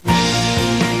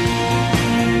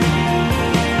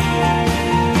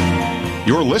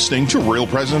You're listening to Real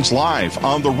Presence Live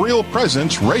on the Real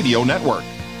Presence Radio Network.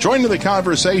 Join in the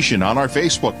conversation on our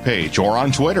Facebook page or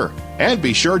on Twitter. And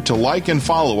be sure to like and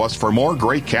follow us for more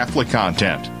great Catholic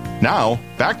content. Now,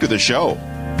 back to the show.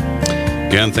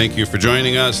 Again, thank you for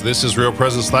joining us. This is Real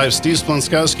Presence Live. Steve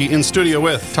Splonskowski in studio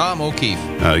with Tom O'Keefe.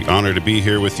 Honored to be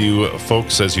here with you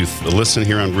folks as you listen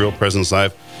here on Real Presence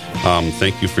Live.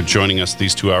 Thank you for joining us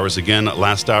these 2 hours. Again,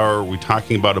 last hour, we're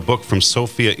talking about a book from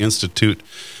Sophia Institute.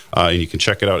 And you can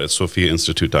check it out at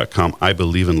sophiainstitute.com. I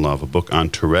Believe in Love, a book on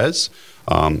Therese.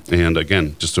 And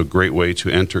again, just a great way to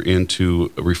enter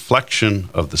into a reflection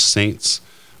of the saints.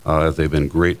 They've been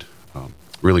great,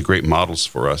 really great models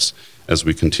for us as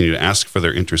we continue to ask for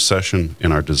their intercession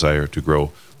in our desire to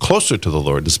grow closer to the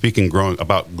Lord. And speaking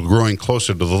about growing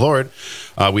closer to the Lord,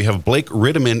 we have Blake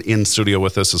Ritteman in studio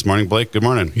with us this morning. Blake, good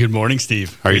morning. Good morning,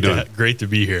 Steve. How are you doing? Great to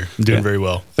be here. I'm doing very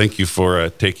well. Thank you for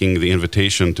taking the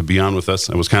invitation to be on with us.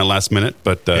 It was kind of last minute,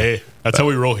 but hey, that's how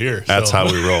we roll here. That's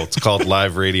how we roll. It's called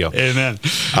live radio. Amen.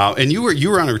 And you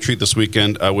were on a retreat this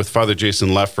weekend with Father Jason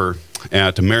Leffer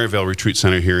at the Maryvale Retreat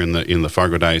Center here in the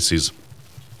Fargo Diocese.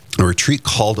 A retreat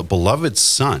called Beloved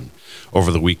Son over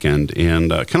the weekend,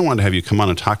 and kind of wanted to have you come on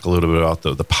and talk a little bit about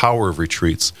the power of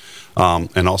retreats,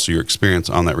 and also your experience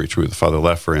on that retreat with Father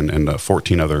Leffer and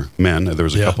 14 other men. There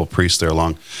was a couple of priests there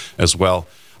along as well.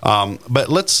 But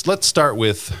let's start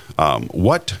with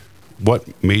what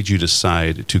made you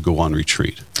decide to go on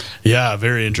retreat? Yeah,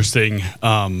 very interesting.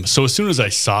 So as soon as I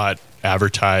saw it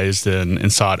advertised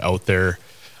and saw it out there,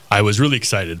 I was really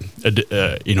excited,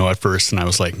 at first, and I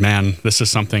was like, man, this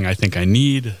is something I think I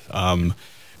need.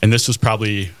 And this was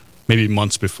probably maybe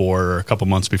a couple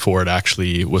months before it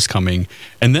actually was coming.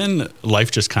 And then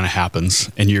life just kind of happens,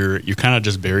 and you kind of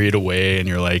just bury it away, and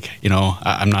you're like,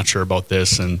 I'm not sure about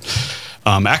this. And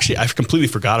actually, I completely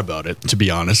forgot about it, to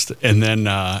be honest. And then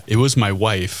it was my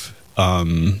wife,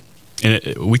 and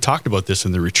we talked about this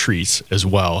in the retreats as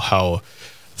well, how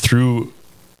through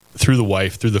the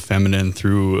wife, through the feminine,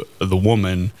 through the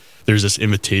woman, there's this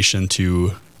invitation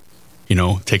to,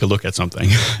 take a look at something.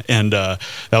 And that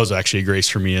was actually a grace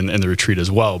for me in the retreat as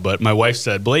well. But my wife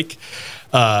said, Blake,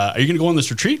 are you going to go on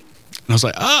this retreat? And I was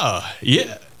like,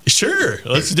 yeah, sure,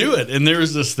 let's do it. And there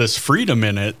was this freedom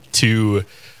in it to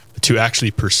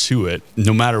actually pursue it,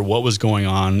 no matter what was going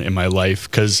on in my life,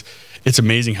 because it's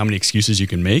amazing how many excuses you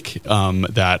can make,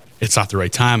 that it's not the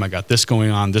right time. I got this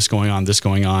going on.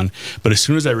 But as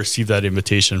soon as I received that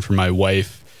invitation from my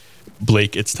wife,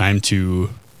 Blake, it's time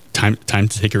to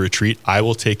take a retreat. I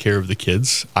will take care of the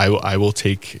kids. I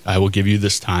will give you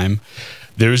this time.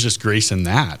 There was just grace in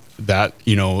that,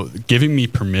 giving me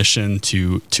permission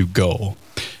to go.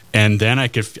 And then I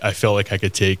felt like I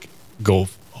could go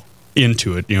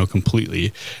into it,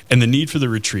 completely. And the need for the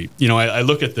retreat, I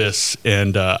look at this,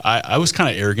 and I was kind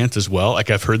of arrogant as well. Like,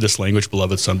 I've heard this language,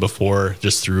 beloved son, before,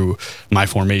 just through my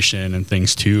formation and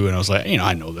things too. And I was like,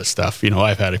 I know this stuff.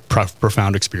 I've had a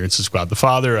profound experiences with God the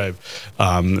Father. I've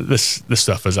this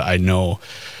stuff as I know.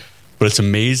 But it's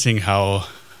amazing how,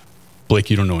 Blake,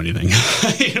 you don't know anything.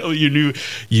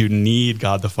 You need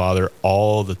God the Father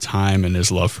all the time, and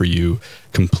his love for you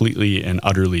completely and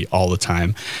utterly all the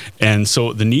time. And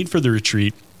so the need for the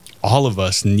retreat, all of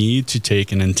us need to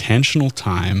take an intentional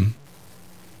time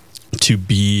to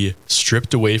be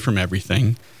stripped away from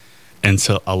everything and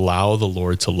to allow the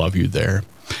Lord to love you there.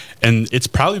 And it's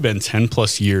probably been 10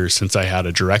 plus years since I had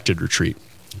a directed retreat,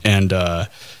 and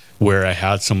where I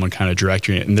had someone kind of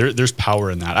directing it. And there's power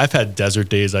in that. I've had desert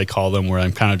days, I call them, where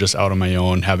I'm kind of just out on my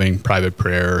own, having private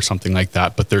prayer or something like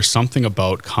that. But there's something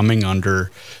about coming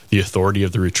under the authority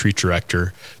of the retreat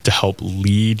director to help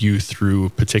lead you through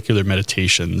particular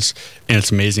meditations. And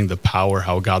it's amazing the power,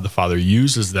 how God the Father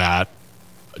uses that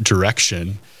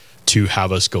direction to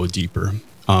have us go deeper.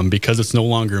 Because it's no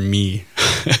longer me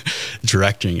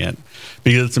directing it.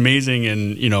 Because it's amazing,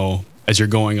 and, as you're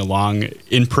going along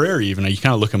in prayer, even, you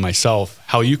kind of look at myself,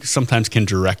 how you sometimes can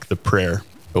direct the prayer,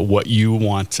 but what you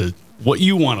want to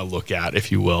look at,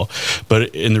 if you will.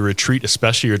 But in the retreat,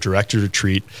 especially your directed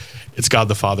retreat, it's God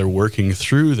the Father working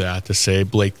through that to say,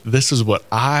 Blake, this is what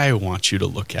I want you to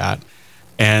look at.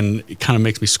 And it kind of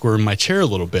makes me squirm in my chair a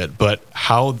little bit, but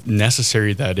how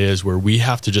necessary that is, where we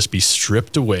have to just be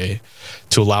stripped away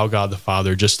to allow God the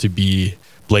Father just to be,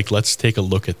 Blake, let's take a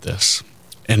look at this.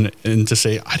 And to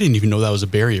say, I didn't even know that was a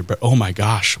barrier, but oh my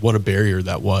gosh, what a barrier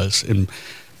that was. And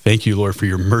thank you, Lord, for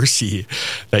your mercy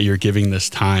that you're giving this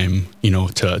time,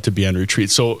 to be on retreat.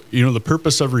 So, the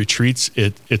purpose of retreats,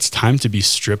 it's time to be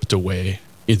stripped away,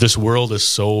 This world is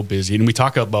so busy, and we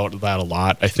talk about that a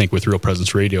lot, I think, with Real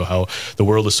Presence Radio, how the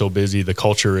world is so busy. The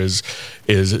culture is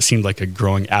it seemed like a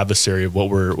growing adversary of what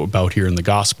we're about here in the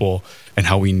gospel, and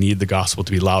how we need the gospel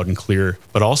to be loud and clear.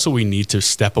 But also we need to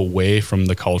step away from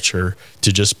the culture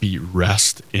to just be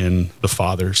rest in the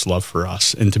Father's love for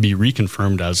us, and to be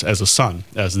reconfirmed as a son,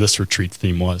 as this retreat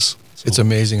theme was. So. It's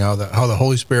amazing how the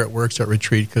Holy Spirit works at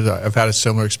retreat, because I've had a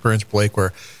similar experience, Blake,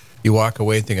 where you walk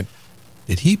away thinking,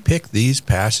 did he pick these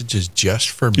passages just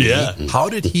for me? Yeah. How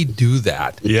did he do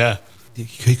that? Yeah.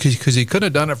 Because he could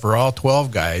have done it for all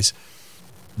 12 guys,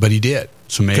 but he did.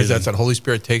 It's amazing. Because that's what Holy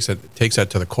Spirit takes that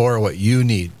to the core of what you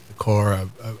need, the core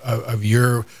of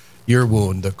your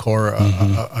wound, the core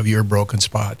of your broken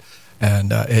spot.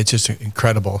 And it's just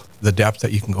incredible, the depth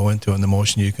that you can go into and the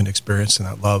emotion you can experience in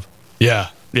that love.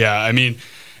 Yeah. I mean,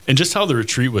 and just how the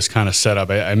retreat was kind of set up.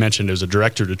 I mentioned it was a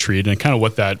directed retreat, and kind of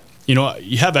what that,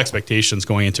 you have expectations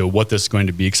going into what this is going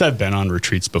to be, because I've been on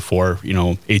retreats before,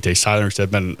 8-day silence.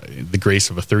 I've been the grace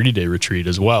of a 30-day retreat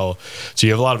as well. So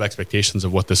you have a lot of expectations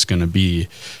of what this is going to be.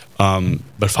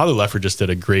 But Father Leffer just did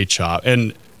a great job.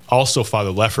 And also Father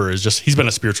Leffer he's been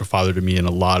a spiritual father to me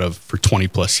for 20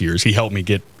 plus years. He helped me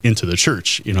get into the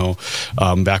church,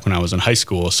 back when I was in high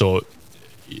school. So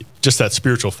just that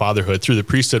spiritual fatherhood through the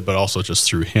priesthood, but also just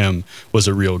through him, was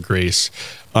a real grace.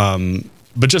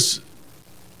 But just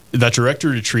that director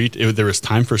retreat, there was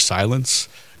time for silence,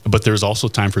 but there was also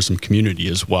time for some community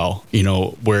as well,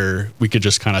 where we could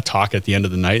just kind of talk at the end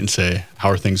of the night and say, how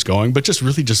are things going? But just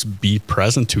really just be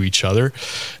present to each other.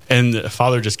 And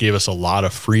Father just gave us a lot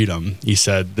of freedom. He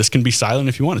said, this can be silent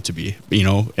if you want it to be,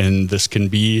 and this can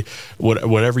be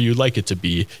whatever you'd like it to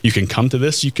be. You can come to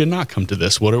this, you cannot come to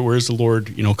this. Where's the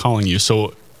Lord, calling you?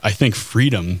 So I think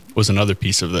freedom was another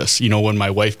piece of this. When my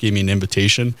wife gave me an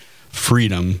invitation,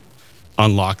 freedom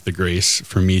unlock the grace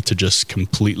for me to just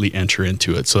completely enter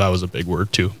into it. So that was a big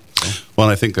word too. Well,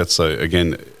 I think that's,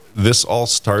 again, this all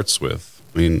starts with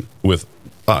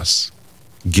us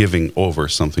giving over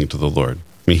something to the Lord.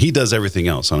 He does everything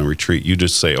else on a retreat. You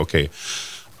just say, okay,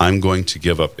 I'm going to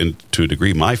give up, to a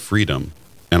degree, my freedom,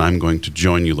 and I'm going to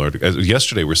join you, Lord.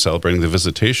 Yesterday, we're celebrating the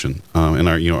visitation, and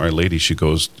our lady, she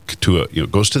goes to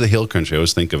the hill country. I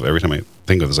always think of, every time I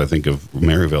think of this, I think of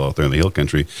Maryville out there in the hill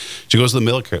country. She goes to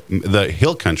the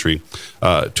hill country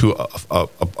to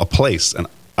a place, an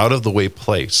out of the way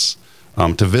place,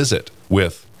 to visit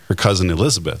with her cousin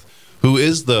Elizabeth, who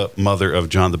is the mother of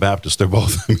John the Baptist. They're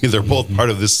both part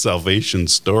of this salvation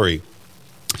story,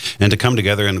 and to come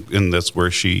together, and that's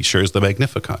where she shares the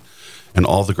Magnificat and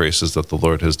all the graces that the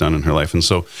Lord has done in her life. And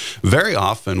so very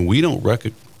often we don't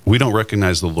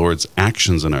recognize the Lord's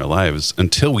actions in our lives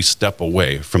until we step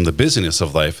away from the busyness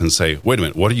of life and say, wait a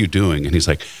minute, what are you doing? And he's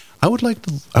like, I would like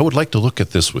to look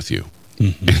at this with you.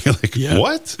 Mm-hmm. And you're like, yeah.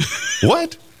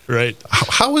 What? Right.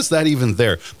 How is that even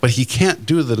there? But he can't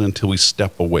do that until we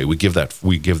step away. We give that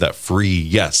free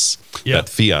yes, that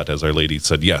fiat, as Our Lady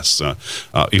said, yes.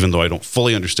 Even though I don't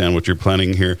fully understand what you're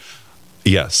planning here,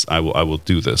 yes, I will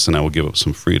do this, and I will give up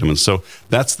some freedom. And so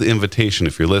that's the invitation,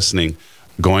 if you're listening,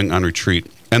 going on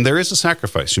retreat. And there is a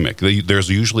sacrifice you make. There's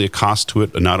usually a cost to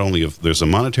it. Not only there's a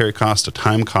monetary cost, a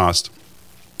time cost,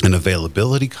 an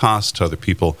availability cost to other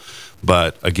people,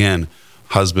 but again,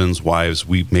 husbands, wives,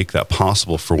 we make that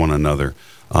possible for one another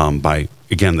by,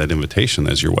 again, that invitation,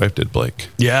 as your wife did, Blake.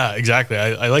 Yeah, exactly.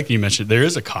 I like that you mentioned there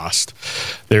is a cost.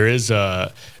 There is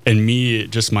and me,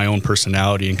 just my own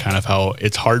personality and kind of how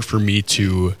it's hard for me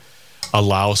to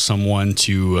allow someone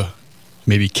to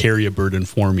maybe carry a burden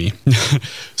for me.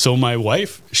 So my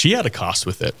wife, she had a cost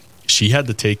with it. She had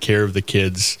to take care of the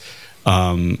kids,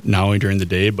 not only during the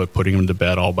day, but putting them to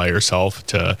bed all by herself,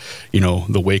 to,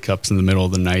 the wake ups in the middle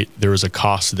of the night. There was a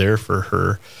cost there for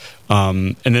her.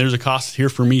 And there's a cost here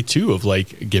for me too, of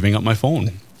like giving up my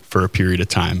phone for a period of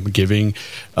time, giving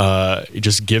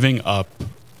up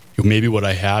maybe what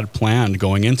I had planned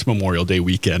going into Memorial Day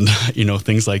weekend,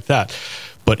 things like that.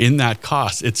 But in that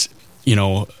cost, it's,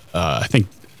 I think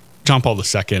John Paul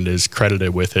II is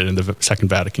credited with it in the Second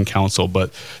Vatican Council,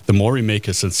 but the more we make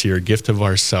a sincere gift of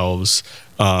ourselves,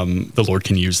 the Lord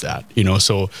can use that,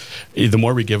 so the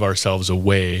more we give ourselves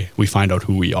away, we find out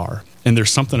who we are. And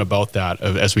there's something about that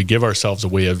as we give ourselves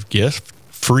away of gift,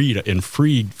 freedom, a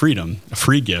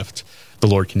free gift, the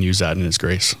Lord can use that in His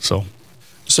grace. So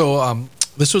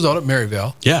this was out at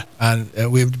Maryville. Yeah. And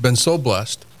we've been so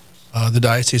blessed, the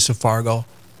Diocese of Fargo,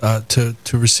 to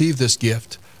receive this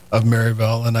gift of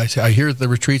Maryville. And I hear the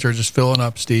retreats are just filling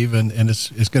up, Steve, and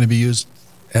it's going to be used.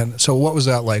 And so what was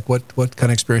that like? What kind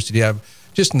of experience did you have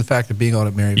just in the fact of being out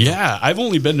at Maryvale. Yeah, I've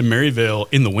only been to Maryvale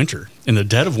in the winter, in the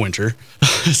dead of winter.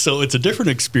 So it's a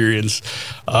different experience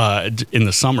in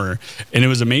the summer. And it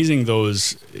was amazing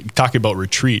talking about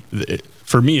retreat.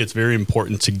 For me, it's very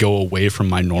important to go away from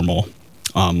my normal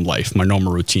life, my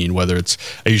normal routine, whether it's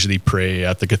I usually pray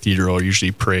at the cathedral or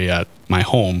usually pray at my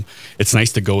home. It's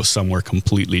nice to go somewhere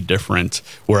completely different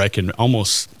where I can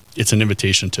it's an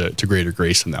invitation to greater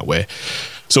grace in that way.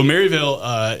 So Maryvale,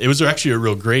 it was actually a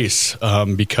real grace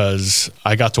because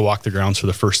I got to walk the grounds for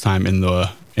the first time in the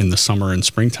summer and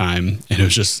springtime, and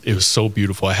it was so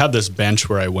beautiful. I had this bench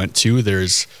where I went to.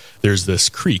 There's this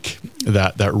creek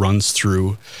that runs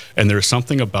through, and there's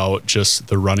something about just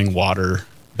the running water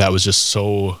that was just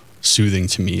so soothing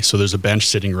to me. So there's a bench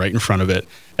sitting right in front of it,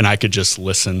 and I could just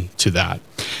listen to that.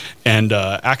 And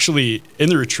actually, in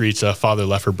the retreats, Father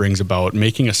Leffer brings about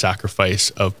making a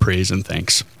sacrifice of praise and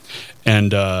thanks.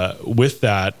 And with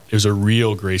that, it was a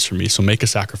real grace for me. So make a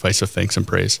sacrifice of thanks and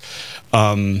praise.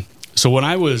 So when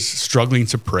I was struggling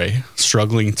to pray,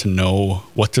 struggling to know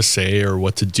what to say or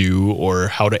what to do or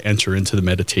how to enter into the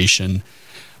meditation,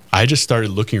 I just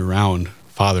started looking around.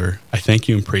 Father, I thank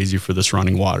you and praise you for this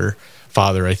running water.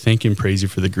 Father, I thank you and praise you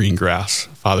for the green grass.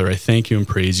 Father, I thank you and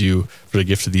praise you for the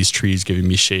gift of these trees giving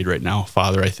me shade right now.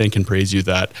 Father, I thank and praise you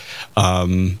that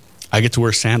I get to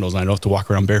wear sandals and I don't have to walk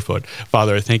around barefoot.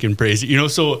 Father, I thank and praise you.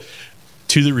 So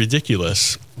to the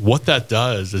ridiculous, what that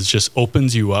does is just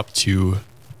opens you up to,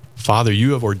 Father,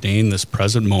 you have ordained this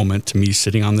present moment to me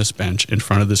sitting on this bench in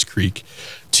front of this creek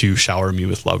to shower me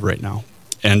with love right now.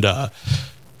 And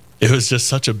it was just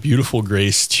such a beautiful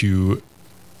grace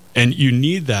and you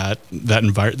need that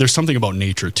environment. There's something about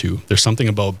nature too. There's something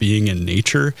about being in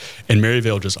nature, and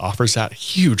Maryvale just offers that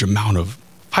huge amount of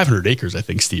 500 acres, I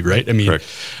think, Steve, right? I mean, correct.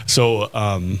 So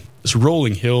it's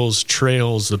rolling hills,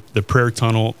 trails, the prayer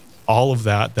tunnel, all of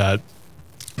that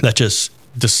just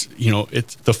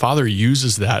the Father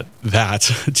uses that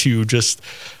to just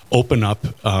open up,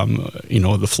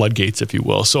 the floodgates, if you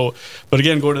will. So, but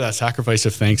again, go to that sacrifice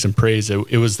of thanks and praise.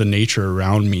 It was the nature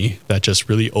around me that just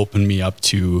really opened me up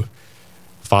to,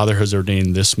 Father has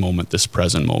ordained this moment, this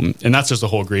present moment. And that's just a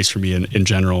whole grace for me in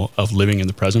general of living in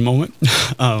the present moment.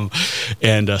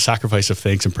 And sacrifice of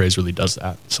thanks and praise really does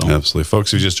that. So absolutely.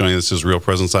 Folks who just joined us, this is Real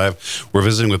Presence Live. We're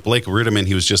visiting with Blake Ritteman.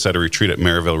 He was just at a retreat at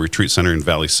Maryvale Retreat Center in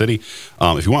Valley City.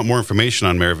 If you want more information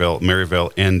on Maryvale,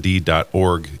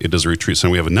 maryvaleND.org. It is a retreat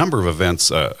center. We have a number of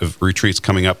events, of retreats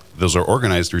coming up. Those are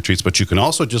organized retreats, but you can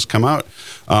also just come out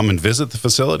and visit the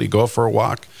facility, go for a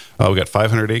walk. We got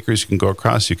 500 acres you can go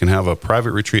across. You can have a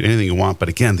private retreat, anything you want. But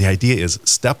again, the idea is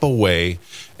step away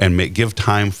and give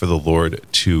time for the Lord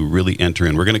to really enter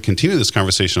in. We're going to continue this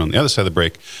conversation on the other side of the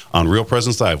break on Real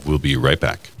Presence Live. We'll be right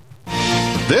back.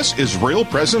 This is Real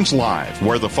Presence Live,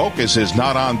 where the focus is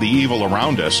not on the evil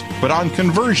around us, but on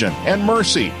conversion and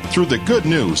mercy through the good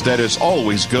news that is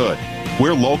always good.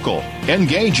 We're local,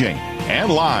 engaging,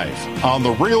 and live on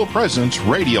the Real Presence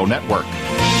Radio Network.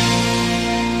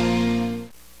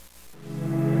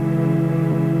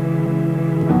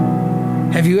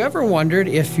 Have you ever wondered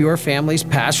if your family's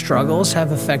past struggles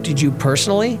have affected you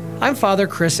personally? I'm Father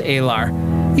Chris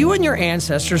Alar. You and your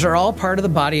ancestors are all part of the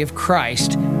body of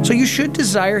Christ, so you should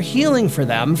desire healing for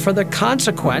them for the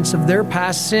consequence of their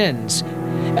past sins.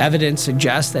 Evidence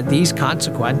suggests that these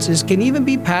consequences can even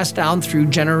be passed down through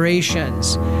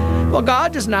generations. Well,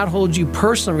 God does not hold you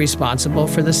personally responsible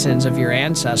for the sins of your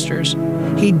ancestors.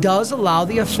 He does allow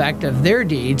the effect of their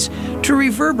deeds to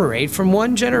reverberate from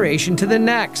one generation to the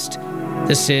next.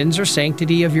 The sins or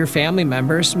sanctity of your family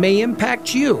members may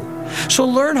impact you, so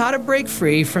learn how to break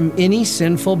free from any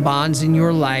sinful bonds in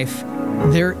your life.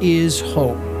 There is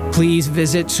hope. Please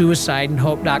visit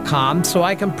suicideandhope.com so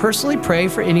I can personally pray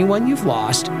for anyone you've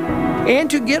lost. And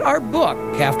to get our book,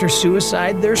 After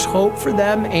Suicide, There's Hope for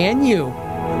Them and You,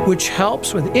 which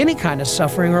helps with any kind of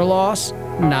suffering or loss,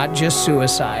 not just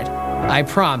suicide. I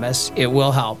promise it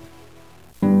will help.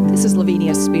 This is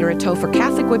Lavinia Spirito for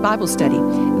Catholic Way Bible Study.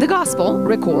 The Gospel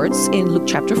records in Luke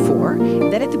chapter 4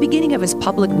 that at the beginning of his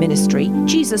public ministry,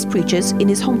 Jesus preaches in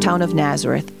his hometown of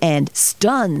Nazareth and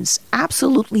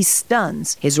absolutely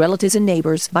stuns his relatives and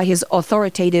neighbors by his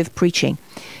authoritative preaching.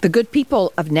 The good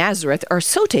people of Nazareth are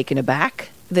so taken aback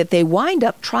that they wind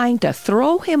up trying to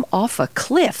throw him off a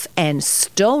cliff and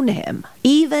stone him.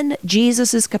 Even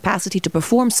Jesus' capacity to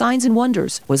perform signs and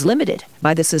wonders was limited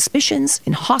by the suspicions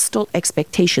and hostile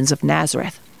expectations of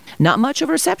Nazareth. Not much of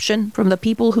a reception from the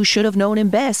people who should have known him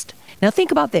best. Now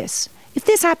think about this. If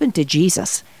this happened to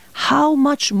Jesus, how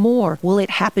much more will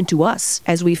it happen to us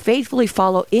as we faithfully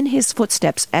follow in his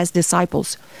footsteps as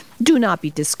disciples? Do not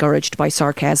be discouraged by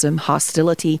sarcasm,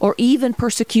 hostility, or even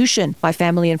persecution by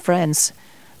family and friends.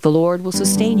 The Lord will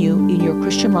sustain you in your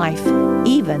Christian life,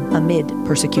 even amid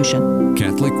persecution.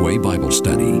 Catholic Way Bible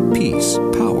Study. Peace,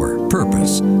 power,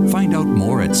 purpose. Find out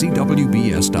more at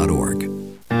cwbs.org.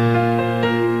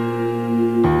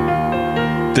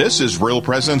 This is Real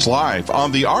Presence Live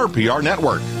on the RPR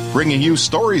Network, bringing you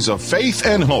stories of faith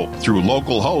and hope through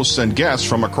local hosts and guests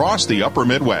from across the upper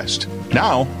Midwest.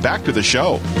 Now, back to the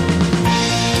show.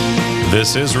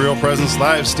 This is Real Presence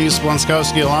Live. Steve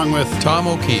Splonskowski along with Tom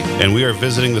O'Keefe. And we are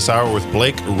visiting this hour with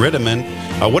Blake Ritteman.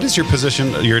 What is your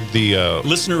position? You're the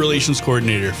Listener Relations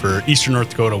Coordinator for Eastern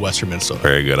North Dakota, Western Minnesota.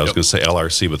 Very good. I was going to say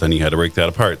LRC, but then you had to break that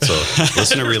apart. So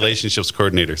Listener Relationships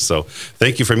Coordinator. So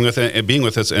thank you for being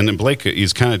with us. And Blake,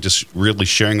 he's kind of just really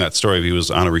sharing that story. He was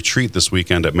on a retreat this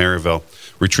weekend at Maryville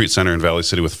Retreat Center in Valley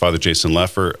City with Father Jason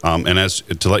Leffer. And as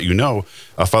to let you know,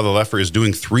 Father Leffer is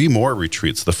doing 3 more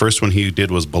retreats. The first one he did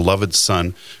was Beloved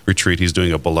Son Retreat. He's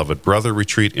doing a Beloved Brother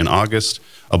Retreat in August,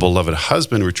 a Beloved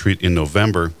Husband Retreat in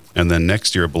November, and then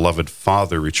next year, a Beloved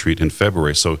Father Retreat in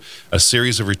February. So a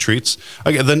series of retreats.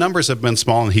 Again, the numbers have been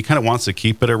small, and he kind of wants to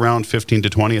keep it around 15 to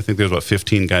 20. I think there's about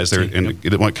 15 guys there, and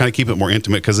they want to kind of keep it more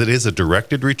intimate because it is a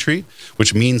directed retreat,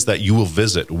 which means that you will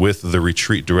visit with the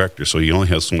retreat director. So you only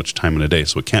have so much time in a day,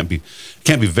 so it can't be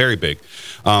very big.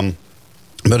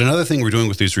 But another thing we're doing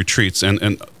with these retreats,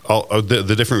 and all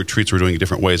the different retreats we're doing in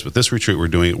different ways, but this retreat we're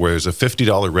doing where there's a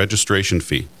 $50 registration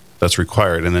fee that's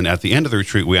required. And then at the end of the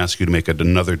retreat, we ask you to make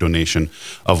another donation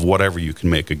of whatever you can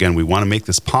make. Again, we want to make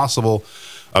this possible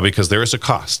because there is a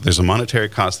cost. There's a monetary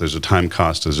cost. There's a time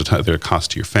cost. There's a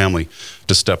cost to your family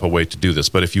to step away to do this.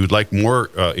 But if you would like more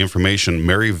information,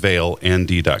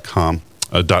 maryvaleND.com,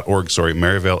 .org,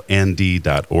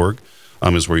 maryvaleND.org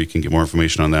is where you can get more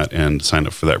information on that and sign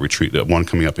up for that retreat. One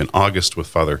coming up in August with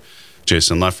Father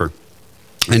Jason Leffer.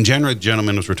 And generally,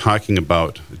 gentlemen, as we're talking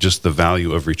about just the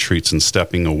value of retreats and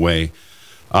stepping away,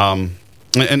 and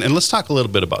let's talk a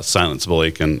little bit about silence,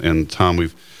 Blake and Tom.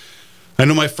 I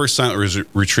know my first silent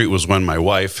retreat was when my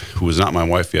wife, who was not my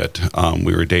wife yet,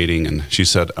 we were dating, and she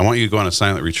said, "I want you to go on a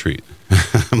silent retreat."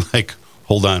 I'm like,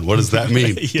 hold on, what does that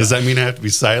mean? Yeah. Does that mean I have to be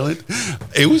silent?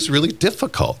 It was really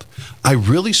difficult. I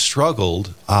really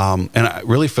struggled, and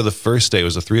really for the first day, it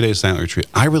was a 3-day silent retreat,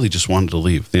 I really just wanted to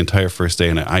leave the entire first day,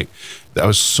 and I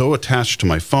was so attached to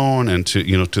my phone and to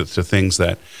things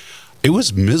that it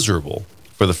was miserable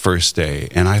for the first day,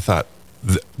 and I thought,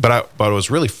 but I was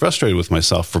really frustrated with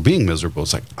myself for being miserable.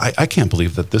 It's like, I can't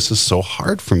believe that this is so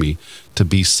hard for me to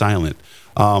be silent.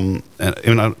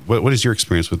 What is your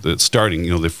experience with it starting,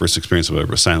 the first experience of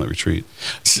a silent retreat?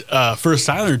 For a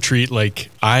silent retreat,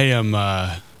 like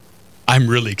I'm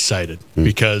really excited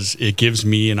because it gives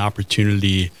me an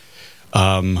opportunity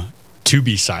to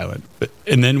be silent.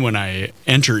 And then when I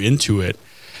enter into it,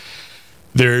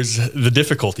 there's the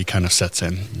difficulty kind of sets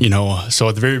in, So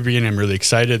at the very beginning, I'm really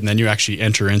excited, and then you actually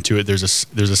enter into it. There's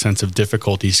a sense of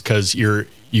difficulties because you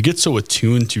get so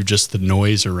attuned to just the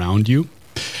noise around you,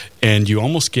 and you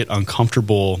almost get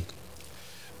uncomfortable.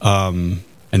 And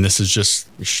this is just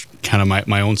kind of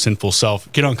my own sinful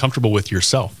self. Get uncomfortable with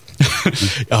yourself,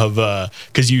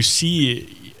 because you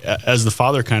see, as the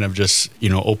Father kind of just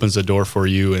opens the door for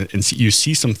you, and you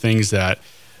see some things that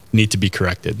need to be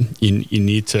corrected. You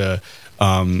need to.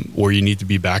 Or you need to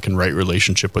be back in right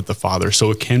relationship with the Father.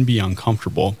 So it can be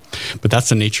uncomfortable, but that's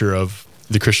the nature of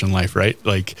the Christian life, right?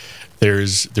 Like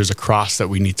there's a cross that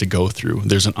we need to go through.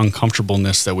 There's an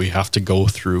uncomfortableness that we have to go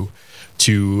through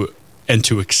to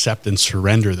accept and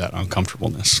surrender that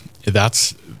uncomfortableness.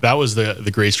 That was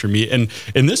the grace for me. And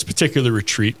in this particular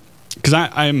retreat, because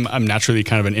I'm naturally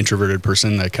kind of an introverted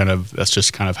person, that's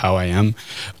just kind of how I am.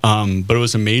 But it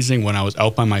was amazing when I was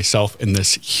out by myself in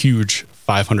this huge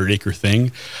 500-acre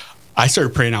thing. I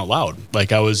started praying out loud.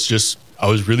 Like I was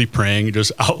really praying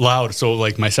just out loud. So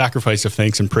like my sacrifice of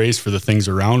thanks and praise for the things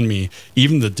around me,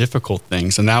 even the difficult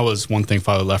things. And that was one thing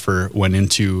Father Leffer went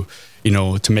into,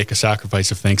 to make a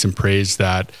sacrifice of thanks and praise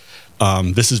that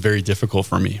this is very difficult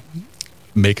for me.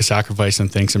 Make a sacrifice and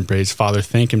thanks and praise. Father,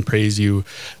 thank and praise you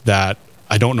that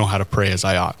I don't know how to pray as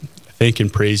I ought. Thank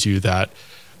and praise you that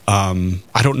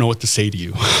I don't know what to say to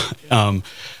you.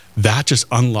 That just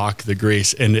unlocked the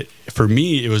grace. And for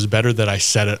me, it was better that I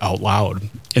said it out loud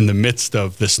in the midst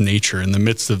of this nature, in the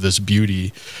midst of this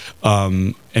beauty.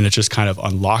 And it just kind of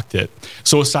unlocked it.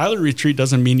 So a silent retreat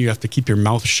doesn't mean you have to keep your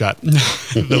mouth shut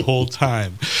the whole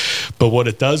time. But what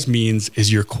it does means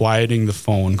is you're quieting the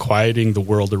phone, quieting the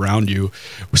world around you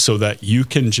so that you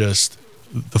can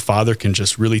the Father can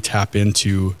just really tap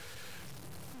into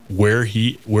where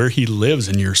he lives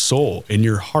in your soul, in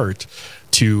your heart,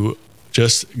 to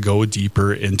just go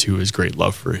deeper into his great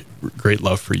love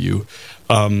for you.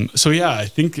 So yeah, I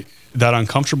think that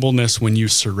uncomfortableness when you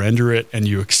surrender it and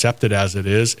you accept it as it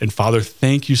is. And Father,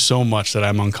 thank you so much that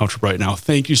I'm uncomfortable right now.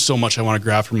 Thank you so much. I want to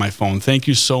grab for my phone. Thank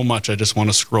you so much. I just want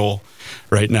to scroll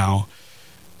right now.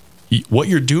 What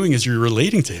you're doing is you're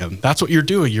relating to him. That's what you're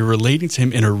doing. You're relating to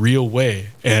him in a real way.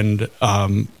 And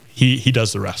he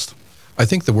does the rest. I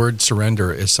think the word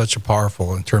surrender is such a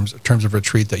powerful in terms of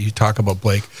retreat that you talk about,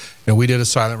 Blake. We did a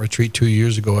silent retreat 2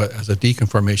 years ago as a deacon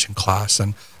formation class,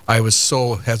 and I was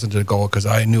so hesitant to go because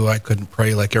I knew I couldn't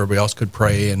pray like everybody else could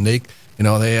pray, and they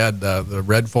had the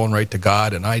red phone right to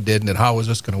God, and I didn't, and how was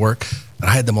this going to work? And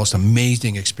I had the most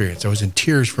amazing experience. I was in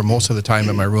tears for most of the time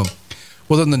in my room.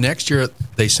 Well, then the next year,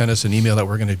 they sent us an email that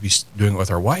we're going to be doing it with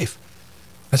our wife.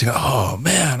 I was like, oh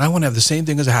man, I want to have the same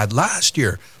thing as I had last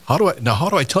year. How do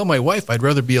I tell my wife I'd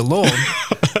rather be alone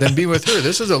than be with her?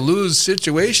 This is a lose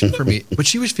situation for me. But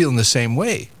she was feeling the same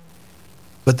way.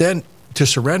 But then to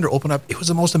surrender, open up, it was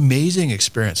the most amazing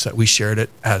experience that we shared it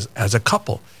as a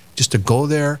couple. Just to go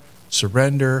there,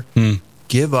 surrender,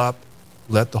 give up,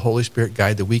 let the Holy Spirit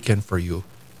guide the weekend for you.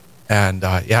 And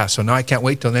so now I can't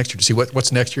wait till next year to see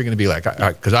what's next year going to be like.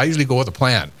 Because I usually go with a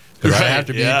plan. Because I have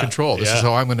to be in control. This is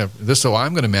how I'm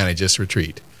going to manage this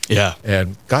retreat. Yeah.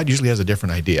 And God usually has a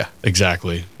different idea.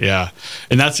 Exactly. Yeah.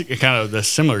 And that's kind of the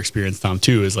similar experience, Tom,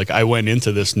 too, is like I went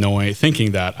into this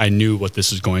thinking that I knew what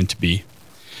this was going to be.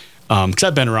 Because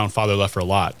I've been around Father Leffer a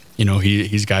lot.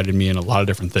 He's guided me in a lot of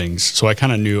different things. So I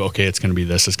kind of knew, okay, it's going to be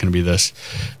this, it's going to be this.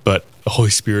 But the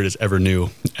Holy Spirit is ever new,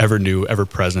 ever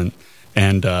present.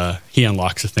 And he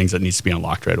unlocks the things that needs to be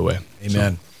unlocked right away. Amen.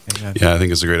 So. Amen. Yeah, I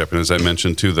think it's a great episode. As I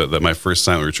mentioned, too, that my first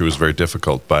silent retreat was very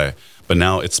difficult, but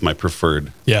now it's my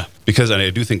preferred. Yeah. Because I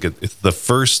do think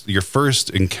your first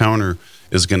encounter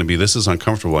is going to be, this is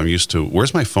uncomfortable. I'm used to,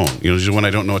 where's my phone? Just when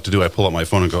I don't know what to do, I pull out my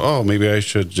phone and go, oh, maybe I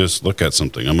should just look at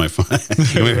something on my phone.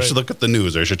 Maybe I should look at the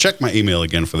news, or I should check my email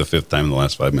again for the 5th time in the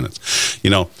last 5 minutes.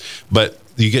 But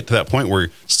you get to that point where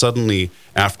suddenly,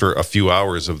 after a few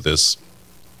hours of this,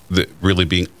 really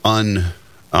being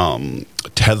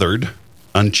untethered,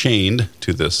 unchained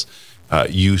to this,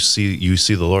 you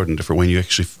see the Lord in a different way. You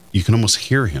can almost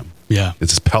hear him. Yeah,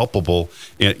 it's palpable.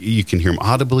 You can hear him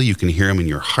audibly. You can hear him in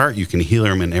your heart. You can hear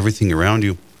him in everything around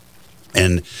you.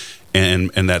 And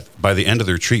that by the end of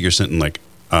the retreat, you're sitting like,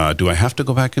 do I have to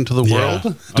go back into the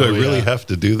world? Do I really have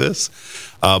to do this?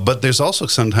 But there's also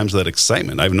sometimes that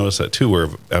excitement. I've noticed that too, where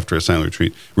after a silent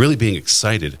retreat, really being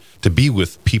excited to be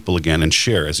with people again and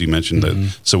share, as you mentioned.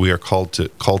 That. So we are called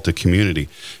to community.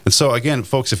 And so again,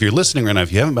 folks, if you're listening right now,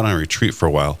 if you haven't been on a retreat for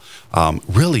a while,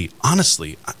 really,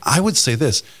 honestly, I would say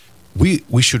this: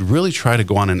 we should really try to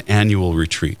go on an annual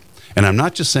retreat. And I'm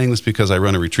not just saying this because I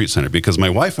run a retreat center, because my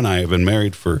wife and I have been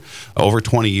married for over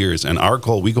 20 years, and our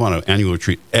goal, we go on an annual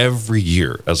retreat every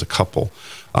year as a couple,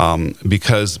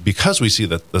 because we see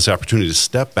that this opportunity to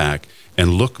step back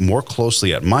and look more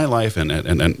closely at my life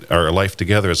and our life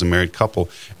together as a married couple,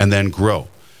 and then grow.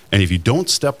 And if you don't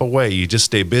step away, you just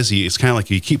stay busy. It's kind of like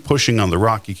you keep pushing on the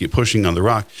rock,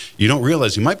 You don't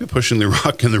realize you might be pushing the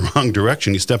rock in the wrong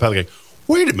direction. You step out and go,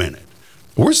 wait a minute,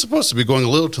 we're supposed to be going a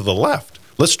little to the left.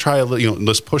 Let's try a little,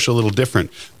 let's push a little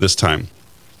different this time.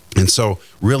 And so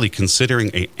really considering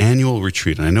an annual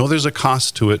retreat, and I know there's a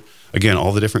cost to it, again,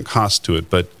 all the different costs to it,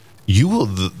 but you will,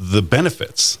 the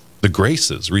benefits, the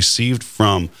graces received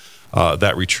from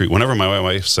that retreat. Whenever my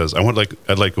wife says, I'd like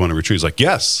to go on a retreat, it's like,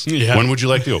 yes. Yeah. When would you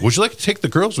like to go? Would you like to take the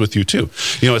girls with you too?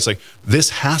 It's like, this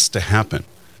has to happen.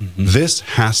 Mm-hmm. This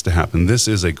has to happen. This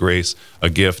is a grace, a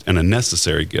gift, and a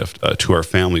necessary gift to our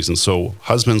families. And so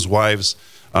husbands, wives,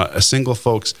 single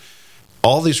folks,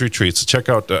 all these retreats, check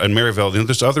out in Maryville.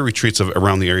 There's other retreats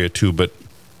around the area too, but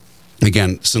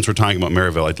again, since we're talking about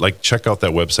Maryville, I'd like to check out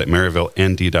that website,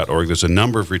 maryvilleND.org. There's a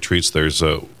number of retreats. There's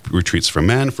retreats for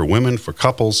men, for women, for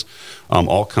couples,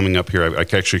 all coming up here. I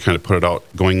actually kind of put it out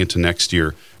going into next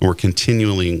year, and we're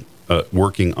continually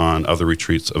working on other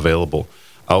retreats available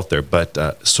out there.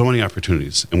 But so many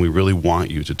opportunities, and we really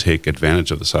want you to take advantage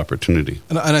of this opportunity.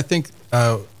 And I think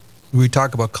we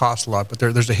talk about cost a lot, but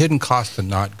there's a hidden cost to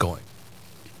not going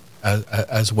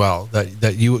as well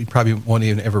that you probably won't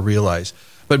even ever realize.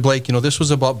 But Blake, this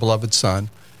was about beloved son,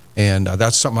 and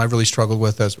that's something I really struggled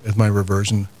with as my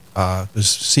reversion, is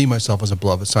see myself as a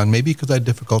beloved son, maybe because I had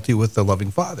difficulty with the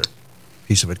loving father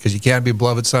piece of it, because you can't be a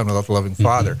beloved son without the loving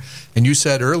father. And you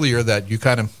said earlier that you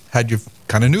kind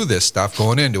of knew this stuff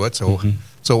going into it. So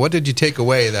so what did you take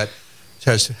away that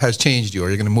has changed you, or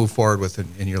you're going to move forward with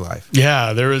in your life?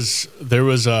 Yeah, there was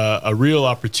a real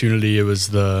opportunity. It was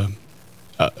Father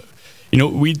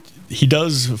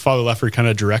Leffer kind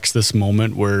of directs this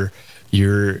moment where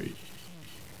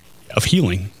of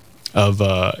healing, of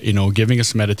giving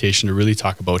us meditation to really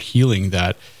talk about healing,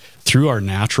 that through our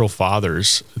natural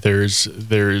fathers, there's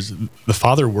the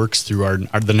Father works through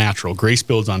the natural. Grace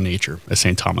builds on nature, as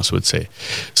St. Thomas would say.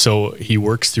 So he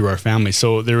works through our family.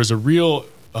 So there was a real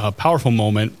powerful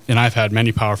moment, and I've had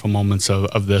many powerful moments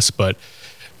of this, but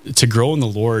to grow in the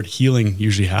Lord, healing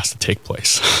usually has to take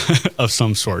place of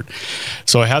some sort.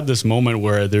 So I had this moment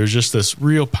where there's just this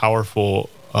real powerful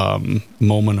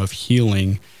moment of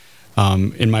healing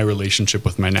in my relationship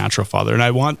with my natural father. And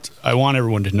I want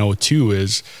everyone to know too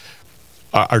is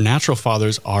our natural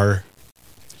fathers are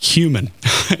human,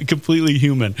 completely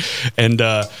human. And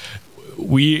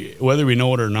whether we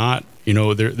know it or not,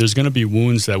 there's going to be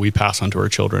wounds that we pass on to our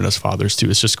children as fathers too.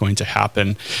 It's just going to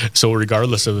happen. So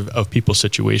regardless of people's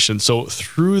situations. So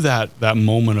through that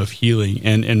moment of healing,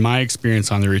 and in my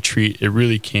experience on the retreat, it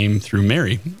really came through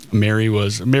Mary.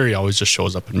 Mary always just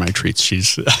shows up in my retreats.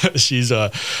 She's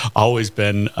always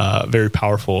been a very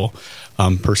powerful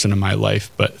person in my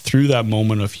life. But through that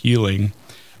moment of healing,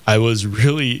 I was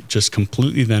really just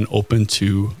completely then open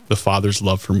to the Father's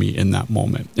love for me in that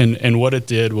moment. And what it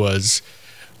did was,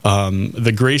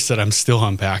 the grace that I'm still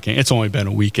unpacking, it's only been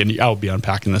a week and I'll be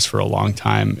unpacking this for a long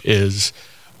time, is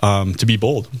to be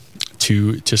bold,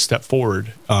 to step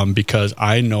forward, because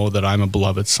I know that I'm a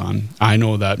beloved son. I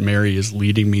know that Mary is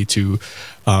leading me to,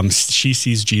 she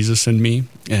sees Jesus in me,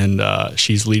 and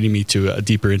she's leading me to a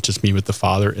deeper intimacy with the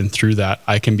Father. And through that,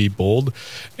 I can be bold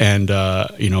and,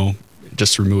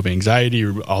 just remove anxiety,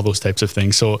 all those types of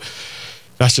things. So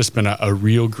that's just been a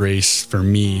real grace for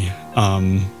me,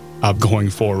 going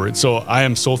forward. So I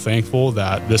am so thankful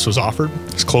that this was offered.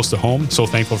 It's close to home. So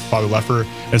thankful for Father Leffer,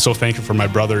 and so thankful for my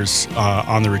brothers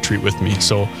on the retreat with me.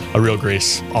 So a real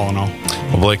grace, all in all.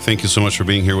 Well, Blake, thank you so much for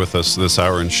being here with us this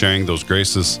hour and sharing those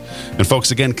graces. And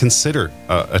folks, again, consider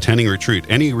attending a retreat,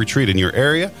 any retreat in your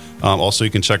area. Also,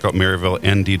 you can check out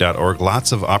maryvilleND.org.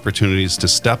 Lots of opportunities to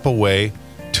step away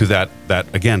to that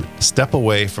again, step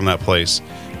away from that place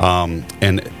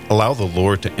and allow the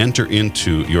Lord to enter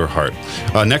into your heart.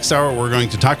 Next hour, we're going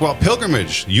to talk about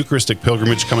pilgrimage, Eucharistic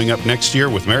pilgrimage coming up next year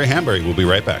with Mary Hambury. We'll be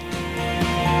right back.